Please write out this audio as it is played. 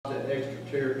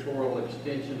Extraterritorial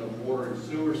extension of water and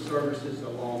sewer services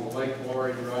along Lake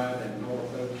Laurie Drive and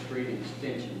North Oak Street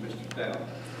extension. Mr. Stout.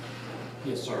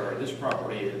 Yes, sir. This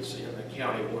property is in the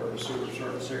county water and sewer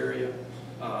service area.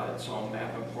 It's on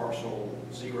map and parcel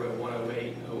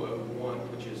 0108001,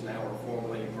 which is now or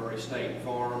formerly Murray State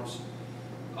Farms.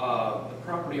 The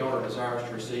property owner desires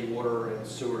to receive water and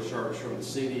sewer service from the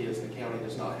city, as the county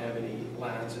does not have any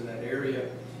lines in that area.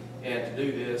 And to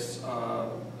do this,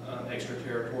 an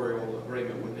extraterritorial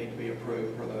agreement would need to be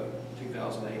approved for the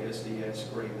 2008 SDS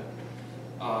agreement.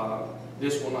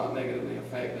 This will not negatively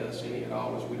affect us any at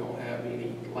all, as we don't have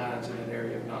any lines in that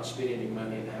area, have not spent any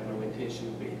money, and have no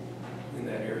intention to be in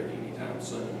that area anytime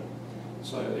soon.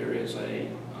 So there is a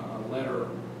letter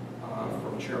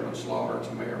from Chairman Slaughter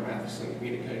to Mayor Matheson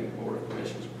communicating the Board of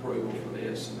Commissioners approval for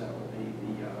this, and that would be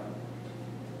the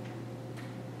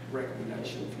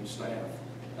recommendation from staff.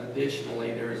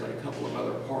 Additionally, there is a couple of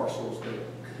other parcels that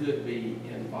could be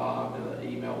involved. An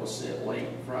email was sent late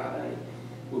Friday.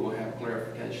 We will have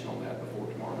clarification on that before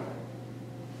tomorrow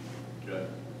night. Okay.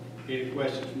 Any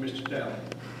questions for Mr. Stout?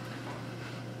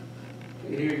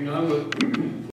 Hearing none,